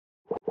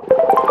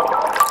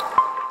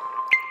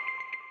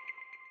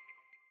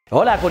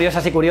Hola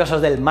curiosas y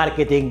curiosos del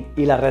marketing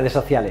y las redes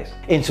sociales.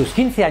 En sus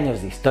 15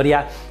 años de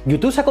historia,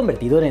 YouTube se ha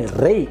convertido en el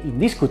rey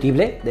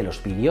indiscutible de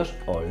los vídeos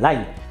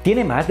online.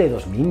 Tiene más de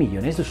 2.000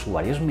 millones de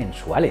usuarios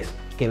mensuales,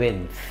 que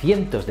ven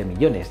cientos de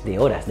millones de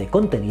horas de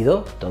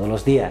contenido todos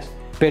los días.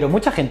 Pero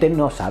mucha gente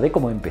no sabe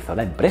cómo empezó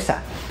la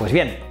empresa. Pues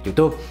bien,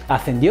 YouTube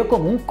ascendió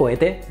como un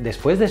cohete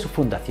después de su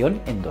fundación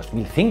en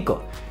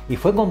 2005 y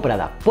fue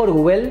comprada por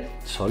Google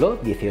solo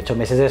 18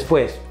 meses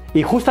después.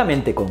 Y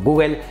justamente con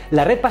Google,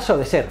 la red pasó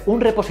de ser un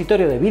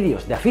repositorio de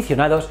vídeos de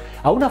aficionados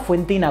a una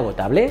fuente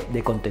inagotable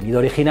de contenido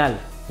original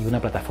y una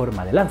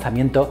plataforma de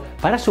lanzamiento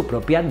para su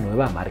propia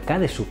nueva marca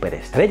de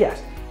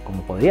superestrellas,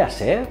 como podría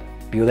ser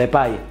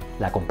PewDiePie.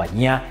 La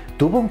compañía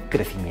tuvo un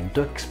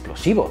crecimiento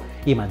explosivo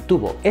y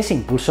mantuvo ese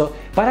impulso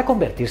para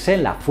convertirse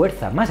en la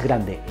fuerza más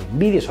grande en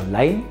vídeos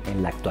online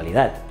en la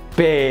actualidad.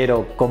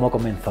 Pero, ¿cómo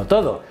comenzó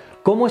todo?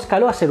 ¿Cómo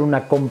escaló a ser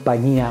una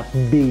compañía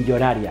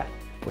billonaria?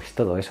 Pues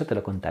todo eso te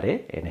lo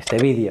contaré en este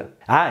vídeo.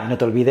 Ah, y no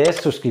te olvides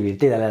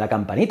suscribirte y darle a la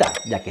campanita,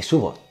 ya que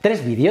subo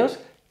 3 vídeos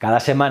cada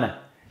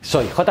semana.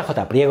 Soy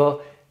JJ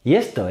Priego y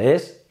esto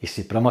es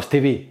Easypromos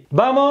TV.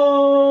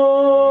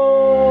 ¡Vamos!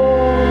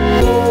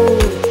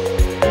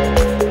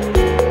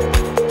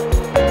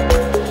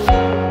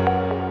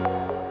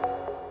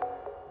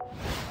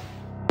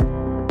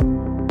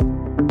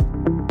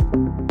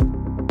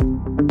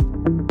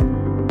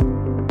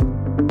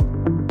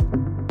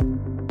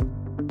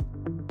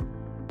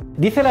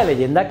 Dice la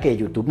leyenda que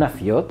YouTube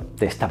nació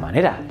de esta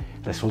manera.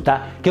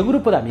 Resulta que un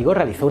grupo de amigos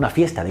realizó una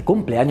fiesta de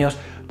cumpleaños,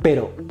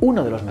 pero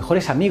uno de los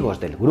mejores amigos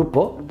del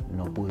grupo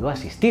no pudo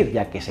asistir,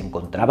 ya que se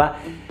encontraba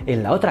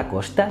en la otra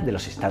costa de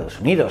los Estados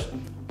Unidos.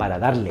 Para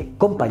darle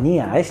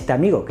compañía a este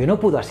amigo que no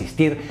pudo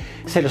asistir,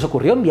 se les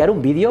ocurrió enviar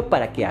un vídeo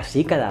para que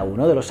así cada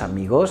uno de los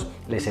amigos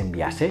les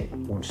enviase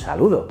un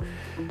saludo.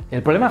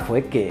 El problema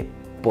fue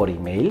que por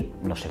email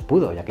no se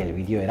pudo, ya que el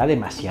vídeo era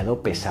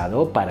demasiado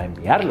pesado para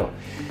enviarlo.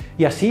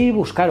 Y así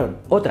buscaron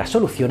otras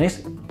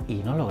soluciones y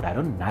no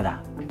lograron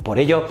nada. Por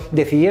ello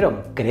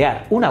decidieron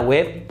crear una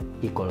web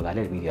y colgar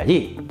el vídeo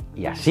allí.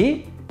 Y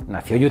así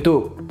nació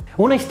YouTube.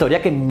 Una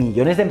historia que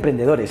millones de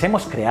emprendedores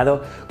hemos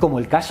creado, como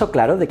el caso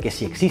claro de que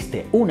si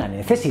existe una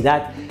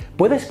necesidad,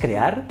 puedes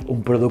crear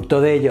un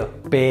producto de ello.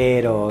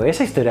 ¿Pero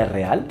esa historia es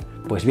real?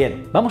 Pues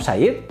bien, vamos a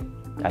ir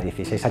a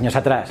 16 años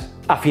atrás.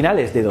 A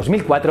finales de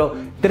 2004,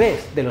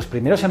 3 de los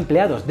primeros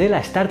empleados de la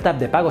startup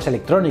de pagos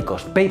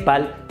electrónicos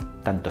PayPal,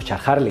 tanto Chad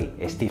Hurley,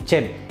 Steve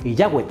Chen y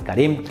Jawed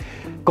Karim,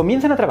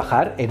 comienzan a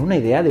trabajar en una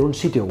idea de un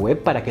sitio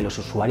web para que los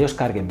usuarios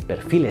carguen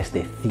perfiles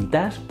de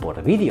citas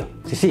por vídeo.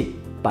 Sí,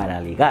 para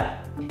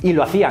ligar. Y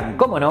lo hacían,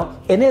 como no,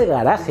 en el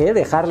garaje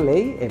de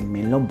Hurley en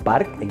Menlo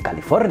Park, en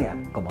California.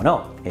 Como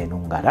no, en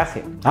un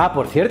garaje. Ah,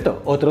 por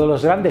cierto, otro de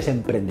los grandes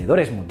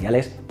emprendedores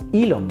mundiales,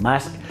 Elon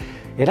Musk,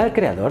 era el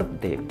creador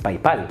de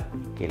PayPal,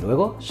 que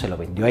luego se lo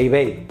vendió a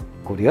eBay.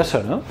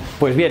 Curioso, ¿no?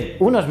 Pues bien,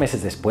 unos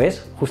meses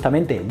después,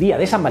 justamente el día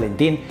de San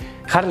Valentín,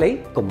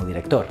 Hurley, como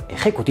director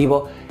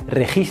ejecutivo,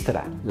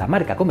 registra la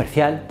marca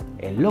comercial,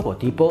 el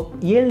logotipo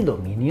y el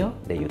dominio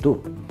de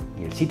YouTube.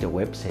 Y el sitio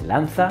web se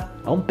lanza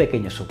a un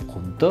pequeño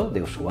subconjunto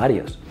de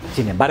usuarios.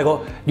 Sin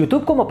embargo,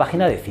 YouTube como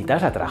página de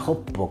citas atrajo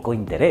poco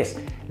interés,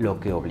 lo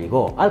que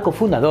obligó al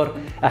cofundador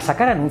a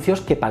sacar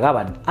anuncios que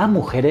pagaban a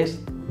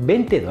mujeres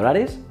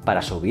 $20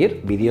 para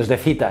subir vídeos de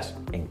citas.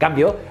 En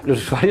cambio, los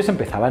usuarios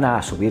empezaban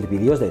a subir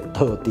vídeos de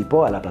todo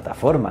tipo a la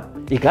plataforma.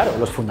 Y claro,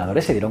 los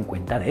fundadores se dieron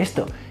cuenta de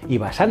esto y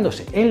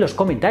basándose en los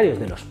comentarios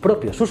de los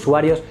propios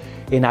usuarios,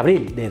 en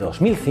abril de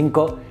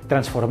 2005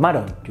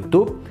 transformaron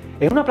YouTube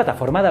en una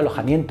plataforma de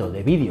alojamiento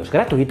de vídeos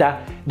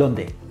gratuita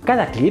donde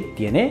cada clip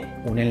tiene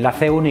un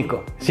enlace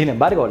único. Sin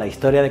embargo, la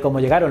historia de cómo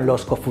llegaron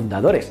los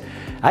cofundadores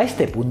a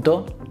este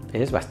punto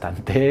es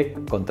bastante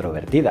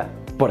controvertida.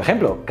 Por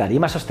ejemplo,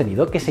 Karim ha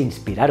sostenido que se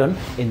inspiraron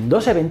en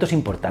 2 eventos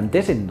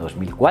importantes en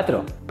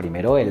 2004.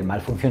 Primero, el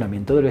mal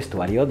funcionamiento del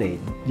vestuario de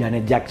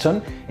Janet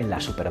Jackson en la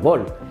Super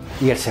Bowl.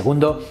 Y el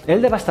segundo,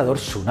 el devastador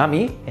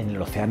tsunami en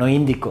el Océano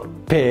Índico.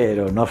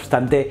 Pero no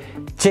obstante,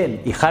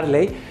 Chen y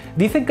Hurley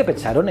dicen que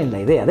pensaron en la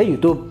idea de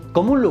YouTube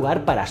como un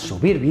lugar para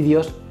subir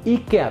vídeos y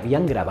que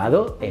habían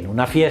grabado en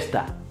una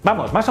fiesta.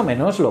 Vamos, más o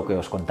menos lo que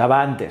os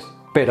contaba antes.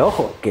 Pero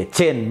ojo, que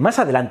Chen más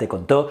adelante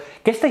contó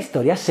que esta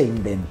historia se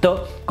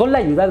inventó con la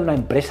ayuda de una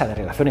empresa de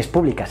relaciones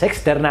públicas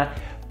externa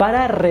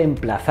para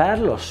reemplazar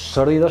los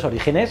sórdidos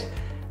orígenes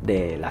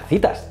de las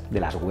citas, de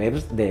las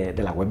webs, de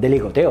la web de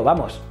ligoteo,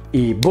 vamos.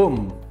 Y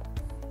 ¡boom!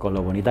 Con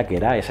lo bonita que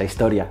era esa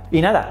historia. Y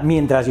nada,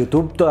 mientras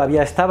YouTube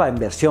todavía estaba en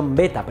versión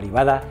beta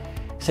privada,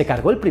 se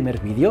cargó el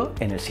primer vídeo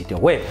en el sitio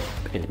web.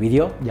 El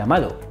vídeo,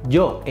 llamado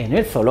Yo en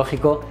el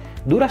zoológico,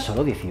 dura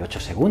solo 18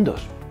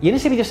 segundos. Y en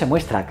ese vídeo se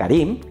muestra a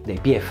Karim de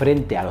pie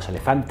frente a los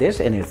elefantes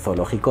en el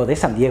zoológico de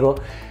San Diego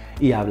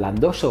y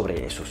hablando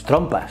sobre sus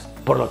trompas.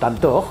 Por lo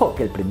tanto, ojo,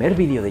 que el primer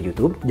vídeo de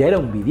YouTube ya era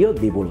un vídeo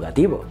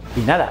divulgativo. Y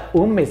nada,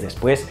 un mes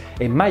después,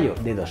 en mayo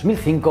de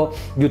 2005,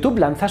 YouTube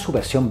lanza su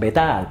versión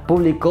beta al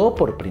público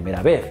por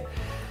primera vez.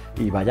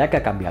 Y vaya que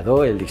ha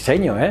cambiado el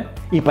diseño, ¿eh?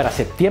 Y para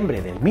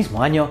septiembre del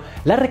mismo año,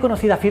 la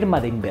reconocida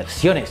firma de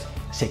inversiones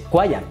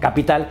Sequoia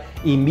Capital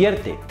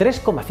invierte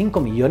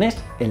 3,5 millones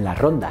en la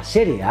ronda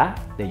Serie A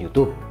de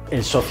YouTube.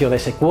 El socio de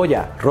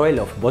Sequoia,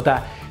 Roelof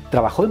Botha,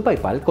 trabajó en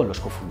PayPal con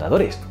los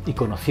cofundadores y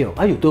conoció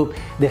a YouTube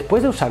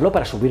después de usarlo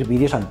para subir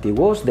vídeos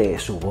antiguos de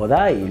su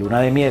boda y luna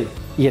de miel.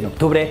 Y en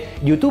octubre,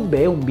 YouTube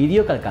ve un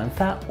vídeo que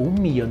alcanza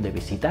 1 millón de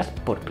visitas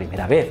por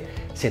primera vez.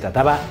 Se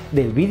trataba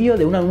del vídeo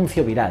de un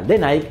anuncio viral de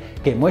Nike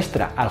que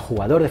muestra al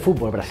jugador de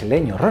fútbol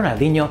brasileño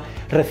Ronaldinho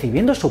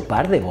recibiendo su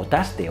par de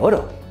botas de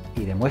oro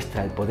y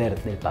demuestra el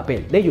poder del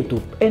papel de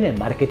YouTube en el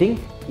marketing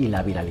y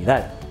la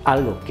viralidad,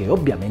 algo que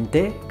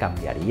obviamente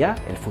cambiaría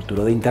el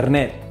futuro de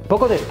Internet.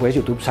 Poco después,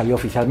 YouTube salió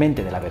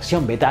oficialmente de la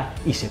versión beta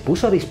y se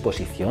puso a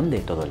disposición de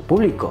todo el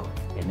público.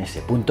 En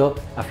ese punto,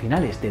 a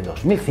finales de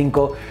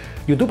 2005,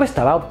 YouTube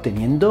estaba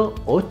obteniendo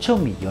 8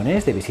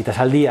 millones de visitas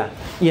al día.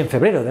 Y en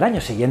febrero del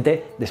año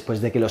siguiente,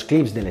 después de que los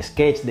clips del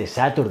sketch de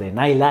Saturday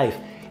Night Live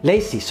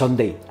Lazy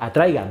Sunday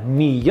atraigan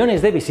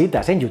millones de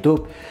visitas en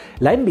YouTube,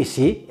 la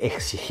NBC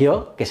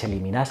exigió que se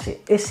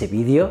eliminase ese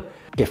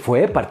vídeo que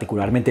fue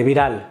particularmente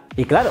viral.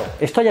 Y claro,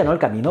 esto allanó el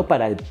camino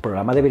para el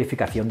programa de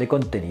verificación de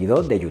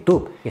contenido de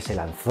YouTube, que se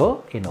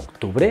lanzó en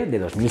octubre de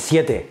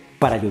 2007,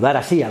 para ayudar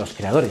así a los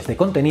creadores de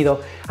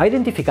contenido a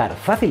identificar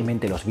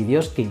fácilmente los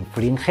vídeos que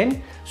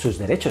infringen sus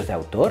derechos de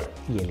autor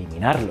y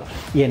eliminarlos.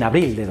 Y en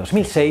abril de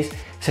 2006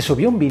 se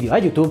subió un vídeo a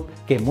YouTube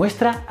que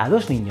muestra a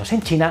 2 niños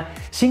en China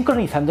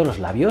sincronizando los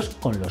labios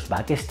con los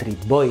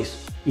Backstreet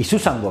Boys. Y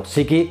Susan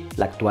Wojcicki,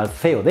 la actual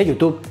CEO de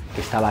YouTube,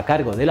 que estaba a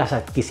cargo de las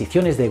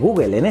adquisiciones de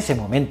Google en ese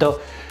momento,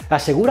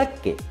 asegura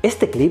que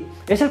este clip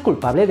es el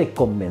culpable de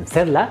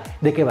convencerla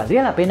de que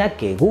valdría la pena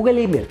que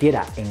Google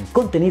invirtiera en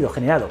contenido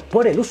generado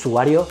por el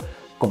usuario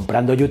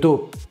comprando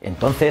YouTube.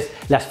 Entonces,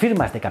 las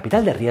firmas de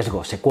capital de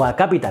riesgo Sequoia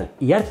Capital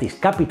y Artis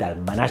Capital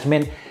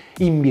Management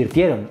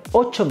invirtieron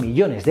 8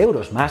 millones de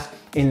euros más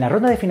en la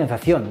ronda de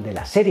financiación de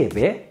la serie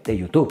B de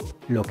YouTube,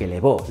 lo que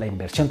elevó la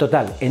inversión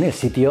total en el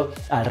sitio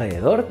a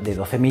alrededor de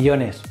 12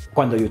 millones.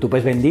 Cuando YouTube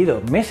es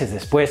vendido meses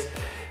después,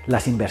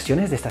 las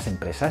inversiones de estas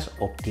empresas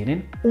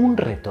obtienen un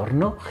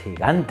retorno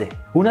gigante.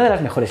 Una de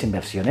las mejores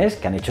inversiones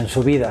que han hecho en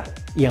su vida.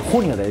 Y en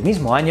junio del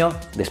mismo año,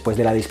 después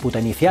de la disputa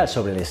inicial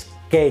sobre el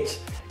sketch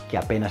que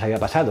apenas había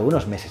pasado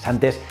unos meses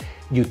antes,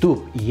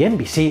 YouTube y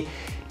NBC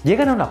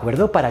llegan a un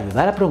acuerdo para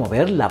ayudar a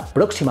promover la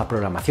próxima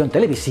programación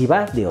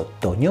televisiva de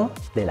otoño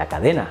de la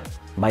cadena.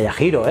 Vaya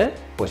giro, ¿eh?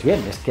 Pues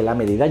bien, es que la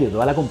medida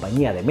ayudó a la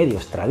compañía de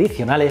medios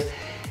tradicionales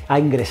a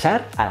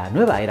ingresar a la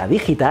nueva era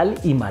digital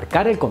y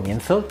marcar el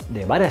comienzo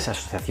de varias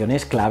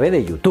asociaciones clave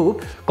de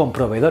YouTube con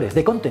proveedores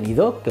de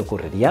contenido que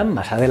ocurrirían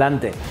más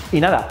adelante.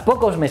 Y nada,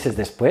 pocos meses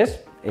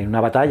después, en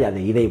una batalla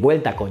de ida y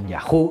vuelta con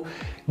Yahoo,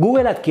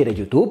 Google adquiere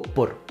YouTube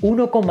por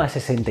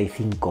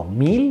 1,65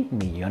 mil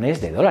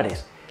millones de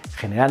dólares,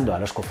 generando a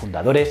los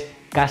cofundadores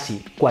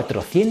casi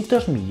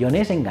 400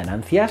 millones en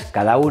ganancias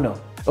cada uno.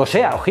 O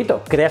sea,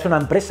 ojito, creas una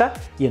empresa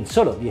y en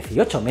solo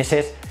 18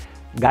 meses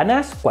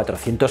ganas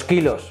 400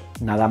 kilos.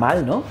 Nada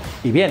mal, ¿no?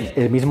 Y bien,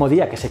 el mismo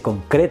día que se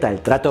concreta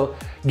el trato,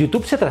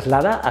 YouTube se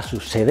traslada a su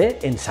sede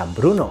en San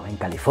Bruno, en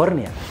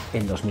California.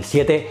 En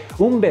 2007,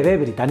 un bebé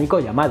británico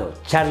llamado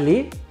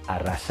Charlie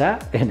arrasa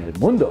en el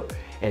mundo.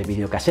 El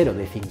vídeo casero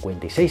de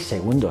 56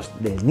 segundos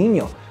del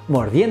niño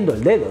mordiendo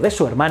el dedo de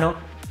su hermano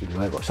y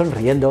luego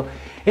sonriendo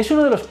es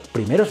uno de los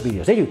primeros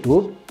vídeos de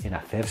YouTube en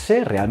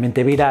hacerse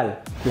realmente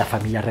viral. La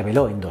familia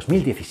reveló en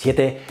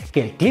 2017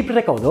 que el clip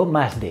recaudó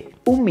más de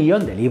 1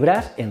 millón de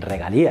libras en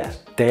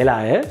regalías.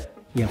 Tela, ¿eh?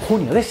 Y en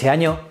junio de ese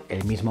año,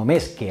 el mismo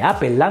mes que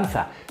Apple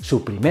lanza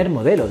su primer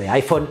modelo de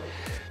iPhone,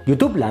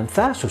 YouTube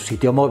lanza su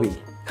sitio móvil.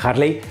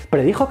 Harley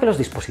predijo que los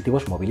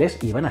dispositivos móviles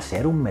iban a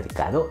ser un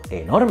mercado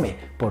enorme,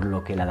 por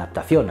lo que la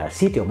adaptación al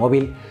sitio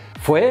móvil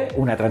fue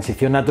una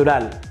transición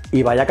natural.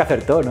 Y vaya que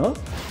acertó, ¿no?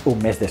 Un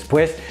mes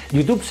después,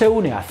 YouTube se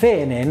une a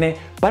CNN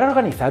para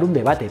organizar un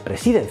debate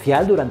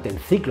presidencial durante el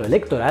ciclo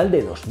electoral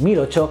de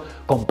 2008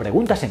 con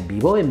preguntas en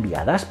vivo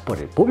enviadas por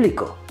el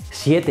público.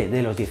 7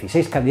 de los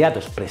 16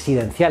 candidatos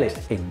presidenciales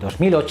en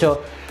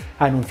 2008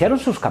 anunciaron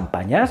sus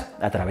campañas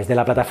a través de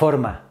la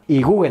plataforma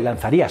y Google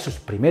lanzaría sus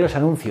primeros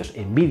anuncios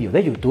en vídeo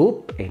de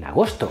YouTube en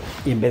agosto.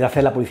 Y en vez de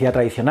hacer la publicidad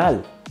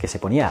tradicional que se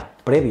ponía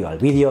previo al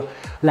vídeo,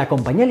 la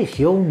compañía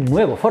eligió un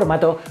nuevo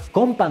formato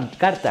con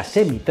pancartas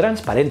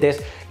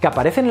semi-transparentes que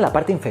aparecen en la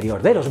parte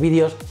inferior de los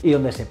vídeos y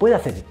donde se puede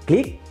hacer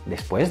clic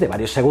después de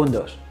varios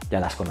segundos. Ya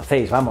las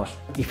conocéis, vamos.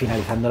 Y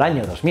finalizando el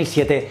año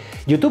 2007,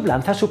 YouTube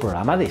lanza su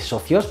programa de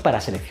socios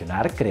para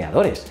seleccionar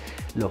creadores,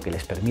 lo que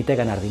les permite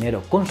ganar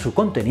dinero con su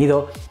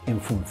contenido en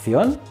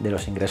función de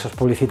los ingresos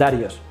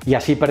publicitarios. Y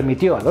así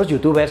permitió a los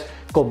youtubers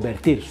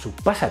convertir su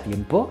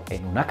pasatiempo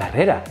en una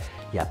carrera.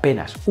 Y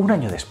apenas un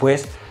año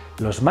después,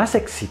 los más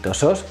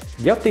exitosos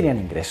ya obtenían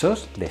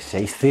ingresos de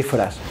 6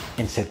 cifras.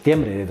 En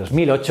septiembre de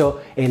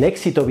 2008, el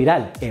éxito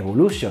viral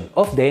Evolution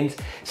of Dance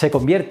se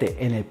convierte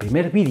en el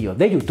primer vídeo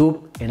de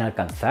YouTube en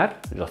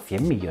alcanzar los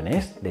 100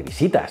 millones de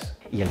visitas.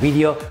 Y el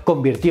vídeo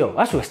convirtió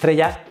a su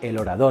estrella, el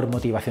orador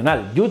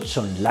motivacional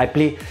Judson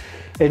Lively,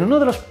 en uno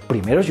de los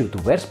primeros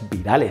youtubers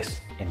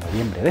virales. En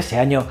noviembre de ese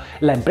año,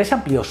 la empresa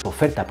amplió su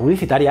oferta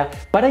publicitaria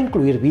para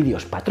incluir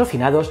vídeos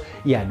patrocinados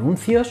y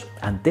anuncios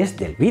antes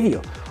del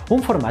vídeo,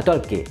 un formato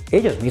al que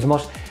ellos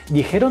mismos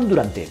dijeron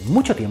durante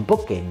mucho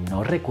tiempo que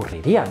no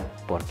recurrirían,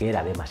 porque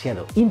era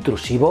demasiado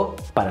intrusivo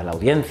para la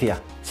audiencia.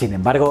 Sin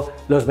embargo,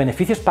 los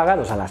beneficios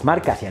pagados a las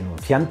marcas y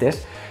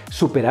anunciantes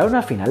superaron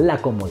al final la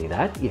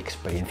comodidad y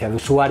experiencia de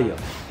usuario.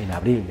 En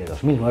abril de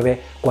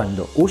 2009,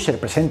 cuando Usher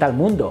presenta al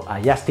mundo a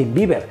Justin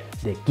Bieber,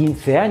 de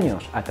 15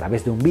 años, a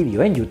través de un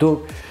vídeo en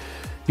YouTube,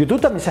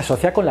 YouTube también se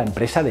asocia con la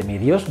empresa de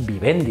medios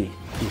Vivendi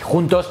y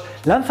juntos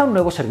lanza un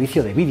nuevo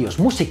servicio de vídeos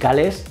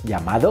musicales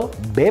llamado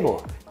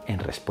Vevo, en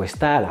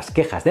respuesta a las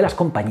quejas de las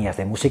compañías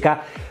de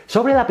música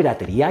sobre la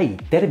piratería y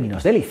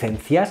términos de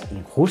licencias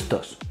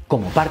injustos.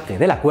 Como parte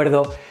del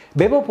acuerdo,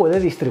 Vevo puede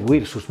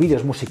distribuir sus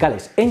vídeos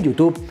musicales en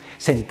YouTube,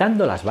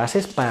 sentando las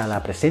bases para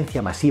la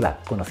presencia masiva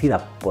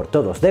conocida por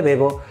todos de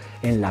Vevo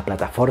en la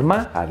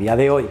plataforma a día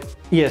de hoy.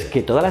 Y es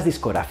que todas las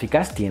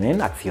discográficas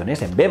tienen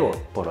acciones en Vevo,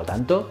 por lo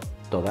tanto,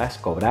 todas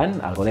cobran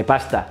algo de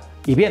pasta.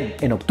 Y bien,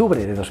 en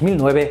octubre de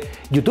 2009,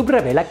 YouTube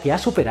revela que ha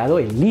superado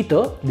el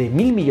hito de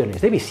 1.000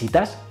 millones de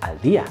visitas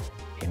al día.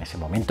 En ese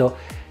momento,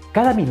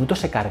 cada minuto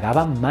se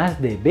cargaban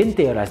más de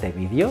 20 horas de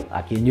vídeo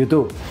aquí en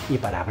YouTube. Y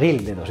para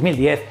abril de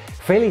 2010,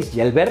 Felix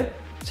Jelber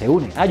se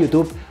une a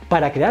YouTube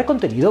para crear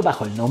contenido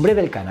bajo el nombre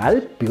del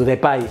canal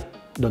PewDiePie,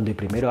 donde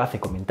primero hace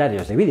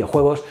comentarios de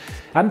videojuegos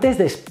antes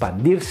de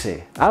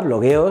expandirse a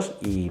blogueos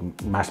y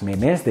más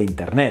memes de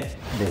internet.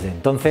 Desde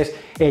entonces,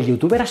 el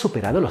youtuber ha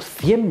superado los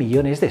 100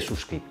 millones de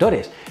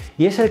suscriptores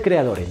y es el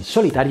creador en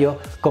solitario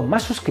con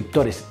más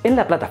suscriptores en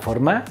la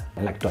plataforma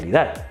en la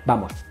actualidad.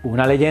 Vamos,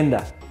 una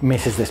leyenda.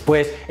 Meses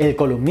después, el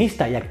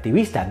columnista y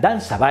activista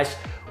Dan Savage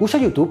usa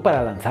YouTube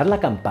para lanzar la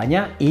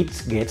campaña It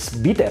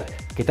Gets Better,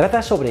 que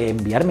trata sobre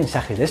enviar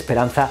mensajes de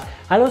esperanza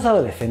a los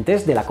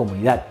adolescentes de la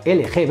comunidad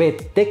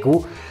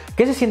LGBTQ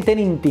que se sienten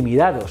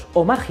intimidados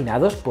o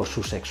marginados por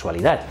su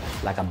sexualidad.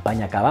 La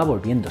campaña acaba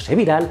volviéndose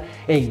viral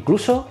e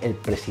incluso el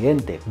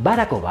presidente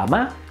Barack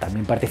Obama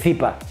también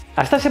participa.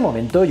 Hasta ese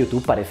momento,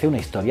 YouTube parece una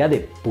historia de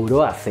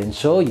puro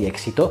ascenso y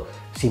éxito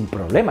sin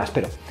problemas,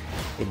 pero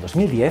en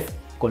 2010,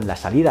 con la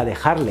salida de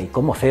Harley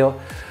como CEO,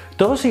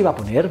 todo se iba a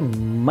poner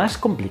más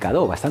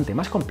complicado o bastante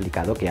más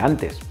complicado que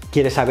antes.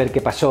 ¿Quieres saber qué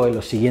pasó en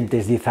los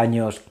siguientes 10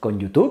 años con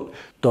YouTube?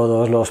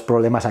 Todos los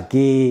problemas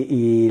aquí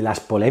y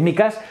las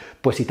polémicas.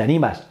 Pues si te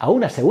animas a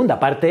una segunda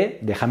parte,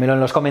 déjamelo en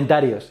los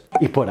comentarios.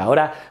 Y por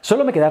ahora,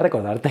 solo me queda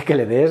recordarte que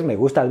le des me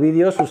gusta al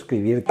vídeo,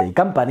 suscribirte y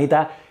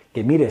campanita,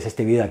 que mires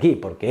este vídeo aquí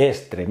porque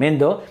es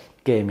tremendo,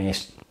 que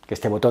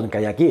este botón que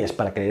hay aquí es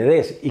para que le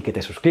des y que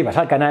te suscribas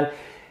al canal.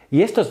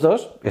 Y estos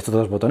dos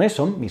botones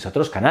son mis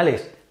otros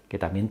canales, que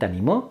también te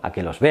animo a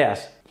que los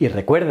veas. Y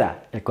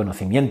recuerda, el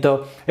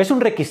conocimiento es un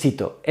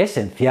requisito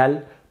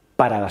esencial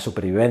para la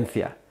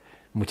supervivencia.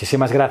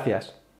 Muchísimas gracias.